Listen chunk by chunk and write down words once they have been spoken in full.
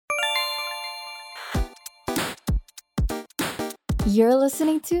You're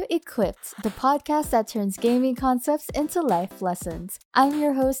listening to Equipped, the podcast that turns gaming concepts into life lessons. I'm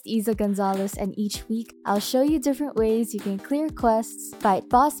your host, Isa Gonzalez, and each week I'll show you different ways you can clear quests, fight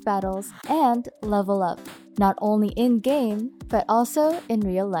boss battles, and level up, not only in game, but also in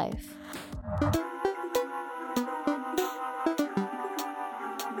real life.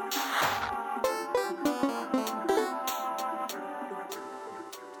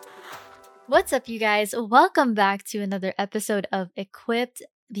 What's up, you guys? Welcome back to another episode of Equipped.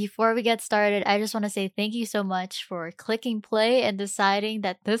 Before we get started, I just want to say thank you so much for clicking play and deciding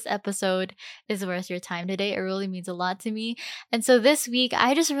that this episode is worth your time today. It really means a lot to me. And so this week,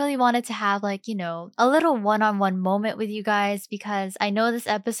 I just really wanted to have, a little one on one moment with you guys because I know this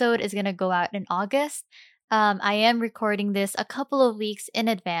episode is going to go out in August. I am recording this a couple of weeks in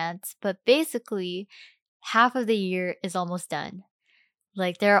advance, but basically, half of the year is almost done.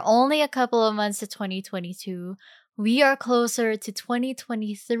 Like, there are only a couple of months to 2022. We are closer to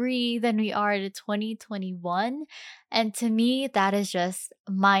 2023 than we are to 2021. And to me, that is just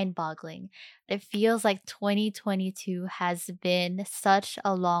mind boggling. It feels like 2022 has been such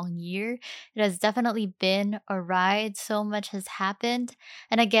a long year. It has definitely been a ride. So much has happened.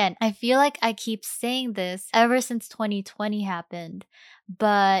 And again, I feel like I keep saying this ever since 2020 happened.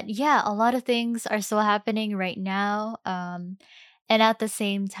 But yeah, a lot of things are still happening right now. And at the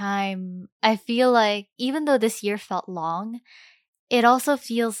same time, I feel like even though this year felt long, it also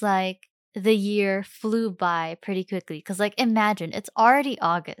feels like the year flew by pretty quickly. Because, like, imagine it's already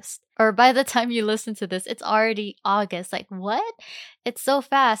August, or by the time you listen to this, it's already August. Like, what? It's so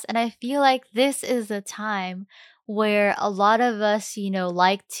fast. And I feel like this is a time where a lot of us,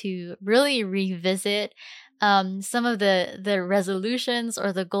 like to really revisit some of the resolutions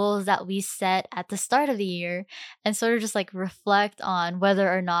or the goals that we set at the start of the year and sort of just like reflect on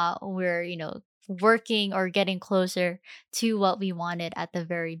whether or not we're, working or getting closer to what we wanted at the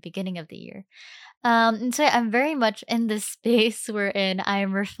very beginning of the year. And so I'm very much in this space wherein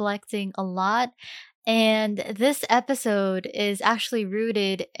I'm reflecting a lot. And this episode is actually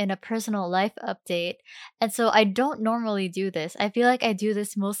rooted in a personal life update. And so I don't normally do this. I feel like I do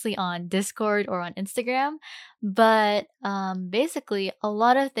this mostly on Discord or on Instagram. But basically, a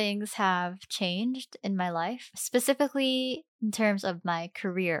lot of things have changed in my life, specifically in terms of my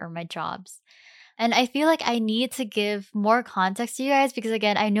career or my jobs. And I feel like I need to give more context to you guys because,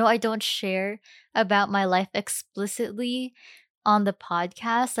 again, I know I don't share about my life explicitly on the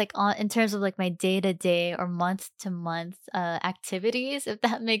podcast, like on in terms of like my day to day or month to month activities, if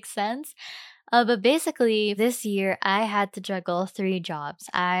that makes sense. But basically, this year I had to juggle three jobs.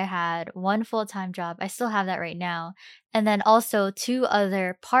 I had one full time job, I still have that right now, and then also two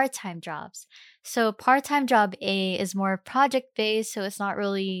other part time jobs. So, part time job A is more project based, so it's not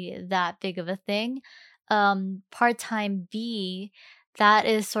really that big of a thing. Part time B, that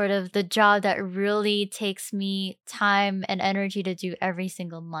is sort of the job that really takes me time and energy to do every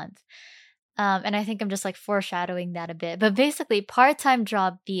single month. And I think I'm just like foreshadowing that a bit. But basically, part time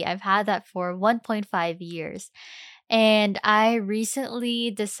job B, I've had that for 1.5 years. And I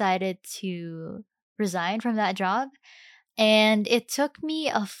recently decided to resign from that job. And it took me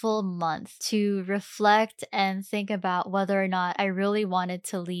a full month to reflect and think about whether or not I really wanted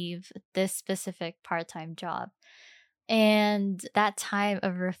to leave this specific part time job. And that time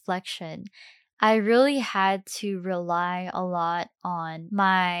of reflection, I really had to rely a lot on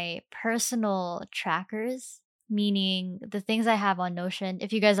my personal trackers, meaning the things I have on Notion.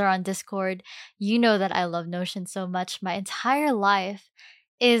 If you guys are on Discord, you know that I love Notion so much. My entire life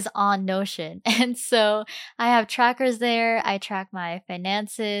is on Notion. And so I have trackers there. I track my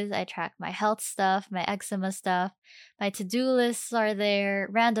finances, I track my health stuff, my eczema stuff, my to do lists are there,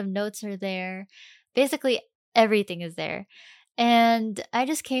 random notes are there. Basically, everything is there. And I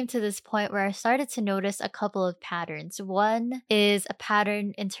just came to this point where I started to notice a couple of patterns. One is a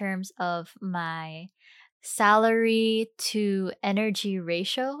pattern in terms of my salary to energy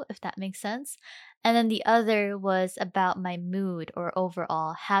ratio, if that makes sense. And then the other was about my mood or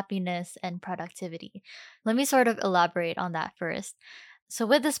overall happiness and productivity. Let me sort of elaborate on that first. So,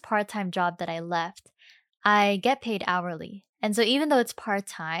 with this part time job that I left, I get paid hourly. And so even though it's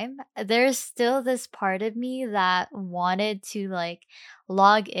part-time, there's still this part of me that wanted to like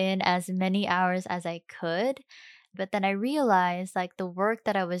log in as many hours as I could. But then I realized like the work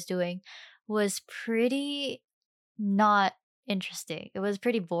that I was doing was pretty not interesting. It was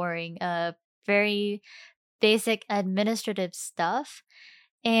pretty boring, very basic administrative stuff.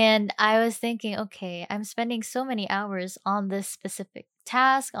 And I was thinking, okay, I'm spending so many hours on this specific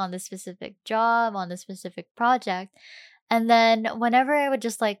task, on this specific job, on this specific project. And then whenever I would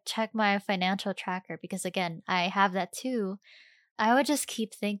just like check my financial tracker, because again, I have that too, I would just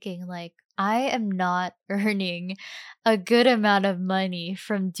keep thinking, like, I am not earning a good amount of money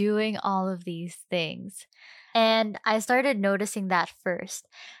from doing all of these things. And I started noticing that first.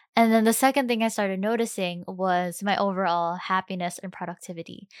 And then the second thing I started noticing was my overall happiness and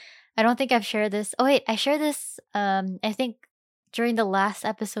productivity. I don't think I've shared this. Oh, wait, I shared this, I think during the last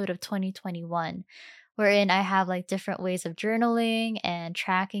episode of 2021, wherein I have like different ways of journaling and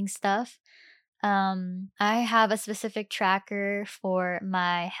tracking stuff. I have a specific tracker for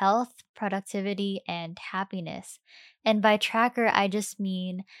my health, productivity, and happiness. And by tracker, I just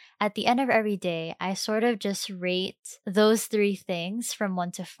mean at the end of every day, I sort of just rate those three things from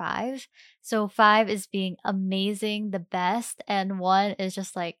 1 to 5. So 5 is being amazing, the best, and 1 is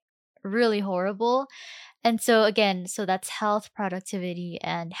just like really horrible. And so again, so that's health, productivity,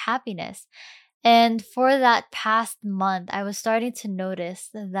 and happiness. And for that past month, I was starting to notice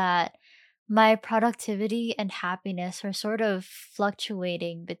that my productivity and happiness are sort of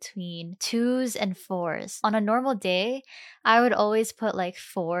fluctuating between 2s and 4s. On a normal day, I would always put like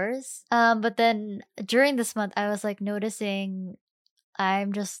 4s. But then during this month, I was like noticing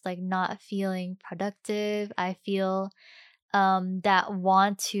I'm just like not feeling productive. I feel that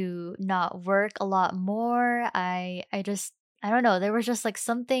want to not work a lot more. I don't know, there was just like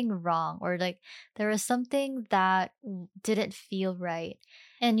something wrong, or like there was something that didn't feel right.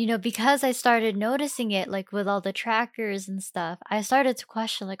 And because I started noticing it like with all the trackers and stuff, I started to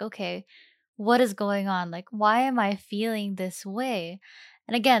question like, okay, what is going on? Like, why am I feeling this way?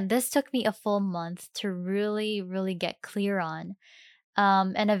 And again, this took me a full month to really really get clear on.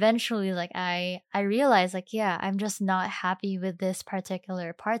 And eventually like I realized like, yeah, I'm just not happy with this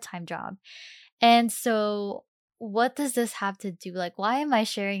particular part-time job. And so what does this have to do, like why am I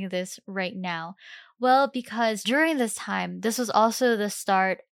sharing this right now? Well, because during this time, this was also the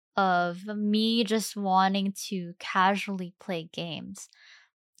start of me just wanting to casually play games.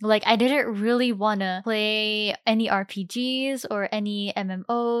 Like I didn't really want to play any RPGs or any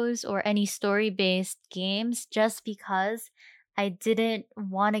MMOs or any story-based games just because I didn't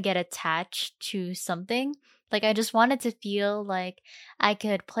want to get attached to something. Like I just wanted to feel like I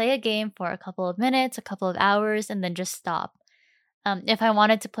could play a game for a couple of minutes, a couple of hours, and then just stop. If I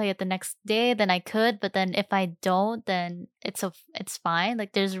wanted to play it the next day, then I could, but then if I don't, then it's fine.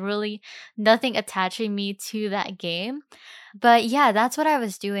 Like there's really nothing attaching me to that game. But yeah, that's what I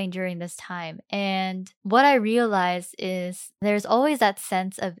was doing during this time. And what I realized is there's always that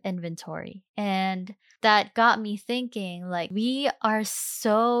sense of inventory. And that got me thinking like we are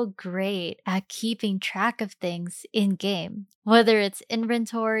so great at keeping track of things in game, whether it's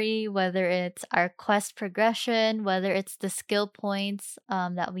inventory, whether it's our quest progression, whether it's the skill points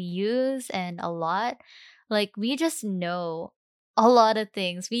that we use, and a lot. Like we just know a lot of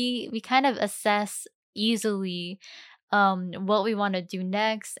things. We kind of assess easily what we want to do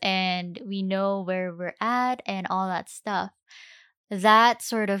next, and we know where we're at and all that stuff. That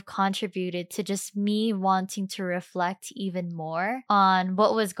sort of contributed to just me wanting to reflect even more on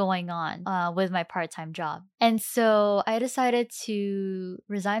what was going on with my part-time job. And so I decided to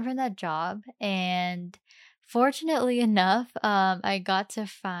resign from that job, and fortunately enough, I got to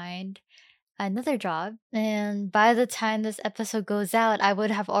find another job. And by the time this episode goes out, I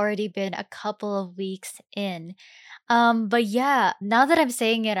would have already been a couple of weeks in. But yeah, now that I'm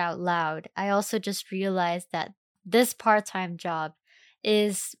saying it out loud, I also just realized that this part-time job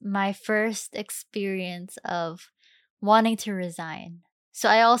is my first experience of wanting to resign. So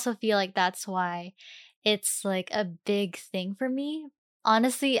I also feel like that's why it's like a big thing for me.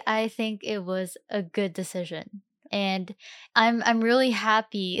 Honestly, I think it was a good decision. And I'm really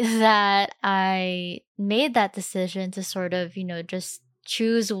happy that I made that decision to sort of, just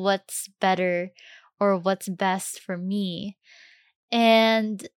choose what's better or what's best for me.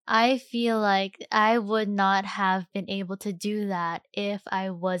 And I feel like I would not have been able to do that if I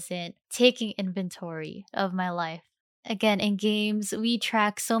wasn't taking inventory of my life. Again, in games, we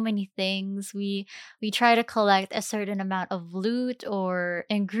track so many things. We try to collect a certain amount of loot or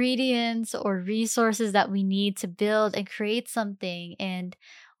ingredients or resources that we need to build and create something, and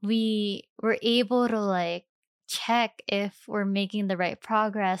we were able to like check if we're making the right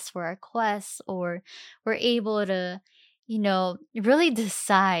progress for our quests, or we're able to really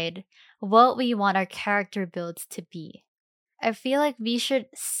decide what we want our character builds to be. I feel like we should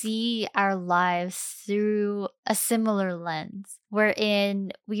see our lives through a similar lens,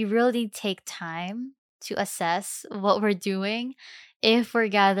 wherein we really take time to assess what we're doing, if we're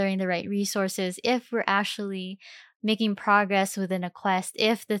gathering the right resources, if we're actually making progress within a quest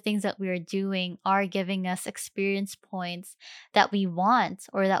if the things that we are doing are giving us experience points that we want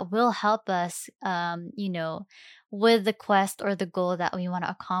or that will help us, with the quest or the goal that we want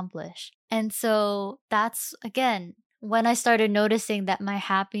to accomplish. And so that's again when I started noticing that my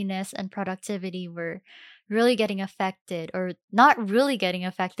happiness and productivity were really getting affected, or not really getting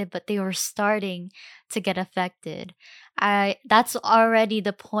affected, but they were starting to get affected. I That's already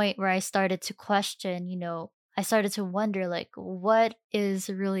the point where I started to question, I started to wonder, like, what is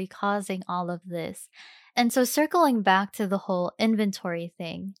really causing all of this? And so circling back to the whole inventory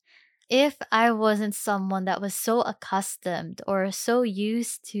thing, if I wasn't someone that was so accustomed or so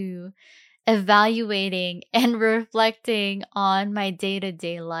used to evaluating and reflecting on my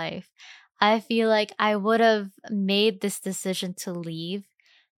day-to-day life, I feel like I would have made this decision to leave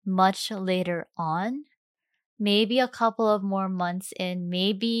much later on. Maybe a couple of more months in,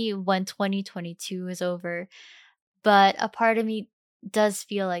 maybe when 2022 is over, but a part of me does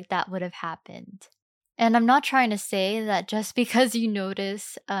feel like that would have happened. And I'm not trying to say that just because you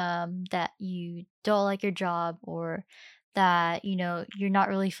notice that you don't like your job, or that you're not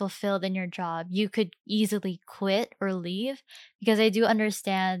really fulfilled in your job, you could easily quit or leave, because I do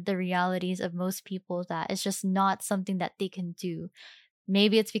understand the realities of most people that it's just not something that they can do.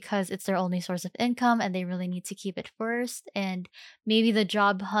 Maybe it's because it's their only source of income and they really need to keep it first. And maybe the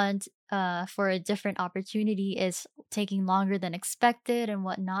job hunt for a different opportunity is taking longer than expected and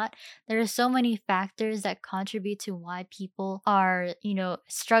whatnot. There are so many factors that contribute to why people are,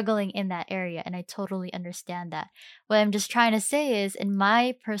 struggling in that area. And I totally understand that. What I'm just trying to say is, in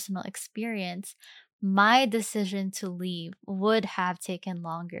my personal experience, my decision to leave would have taken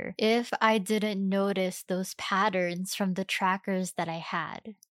longer if I didn't notice those patterns from the trackers that I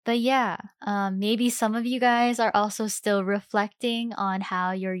had. But yeah, maybe some of you guys are also still reflecting on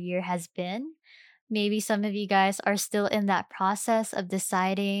how your year has been. Maybe some of you guys are still in that process of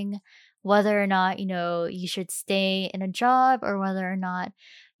deciding whether or not, you should stay in a job, or whether or not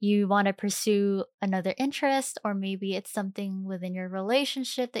you want to pursue another interest, or maybe it's something within your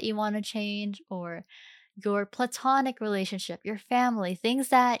relationship that you want to change, or your platonic relationship, your family, things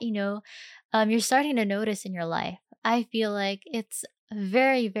that, you're starting to notice in your life. I feel like it's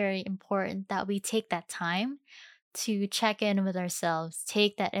very, very important that we take that time to check in with ourselves,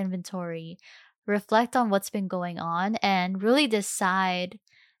 take that inventory, reflect on what's been going on, and really decide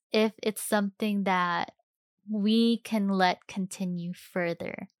if it's something that we can let continue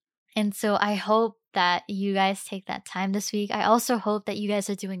further. And so I hope that you guys take that time this week. I also hope that you guys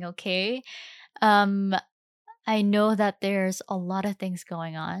are doing okay. Um, I know that there's a lot of things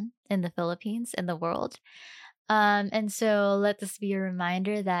going on in the Philippines, in the world. And so let this be a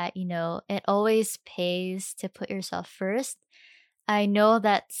reminder that, it always pays to put yourself first. I know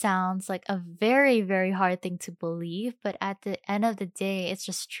that sounds like a very, very hard thing to believe, but at the end of the day, it's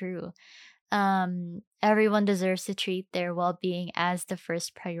just true. Everyone deserves to treat their well being as the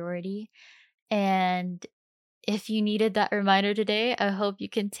first priority. And if you needed that reminder today, I hope you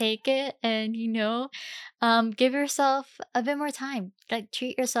can take it and, give yourself a bit more time. Like,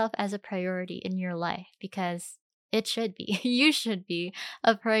 treat yourself as a priority in your life, because it should be. You should be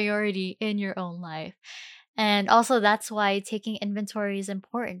a priority in your own life. And also, that's why taking inventory is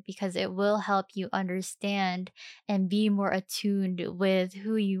important, because it will help you understand and be more attuned with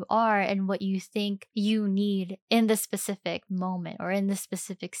who you are and what you think you need in the specific moment or in the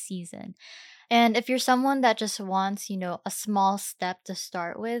specific season. And if you're someone that just wants, a small step to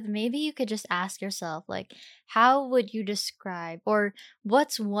start with, maybe you could just ask yourself, like, how would you describe, or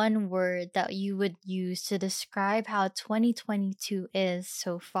what's one word that you would use to describe how 2022 is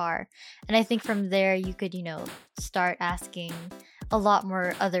so far? And I think from there, you could, start asking a lot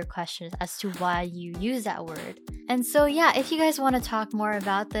more other questions as to why you use that word. And so, yeah, if you guys want to talk more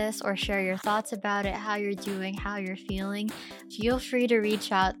about this or share your thoughts about it, how you're doing, how you're feeling, feel free to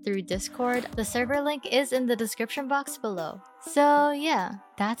reach out through Discord. The server link is in the description box below. So, yeah,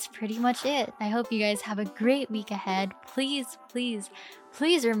 that's pretty much it. I hope you guys have a great week ahead. Please, please,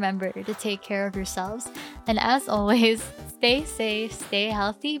 please remember to take care of yourselves. And as always, stay safe, stay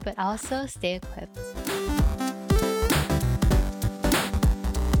healthy, but also stay equipped.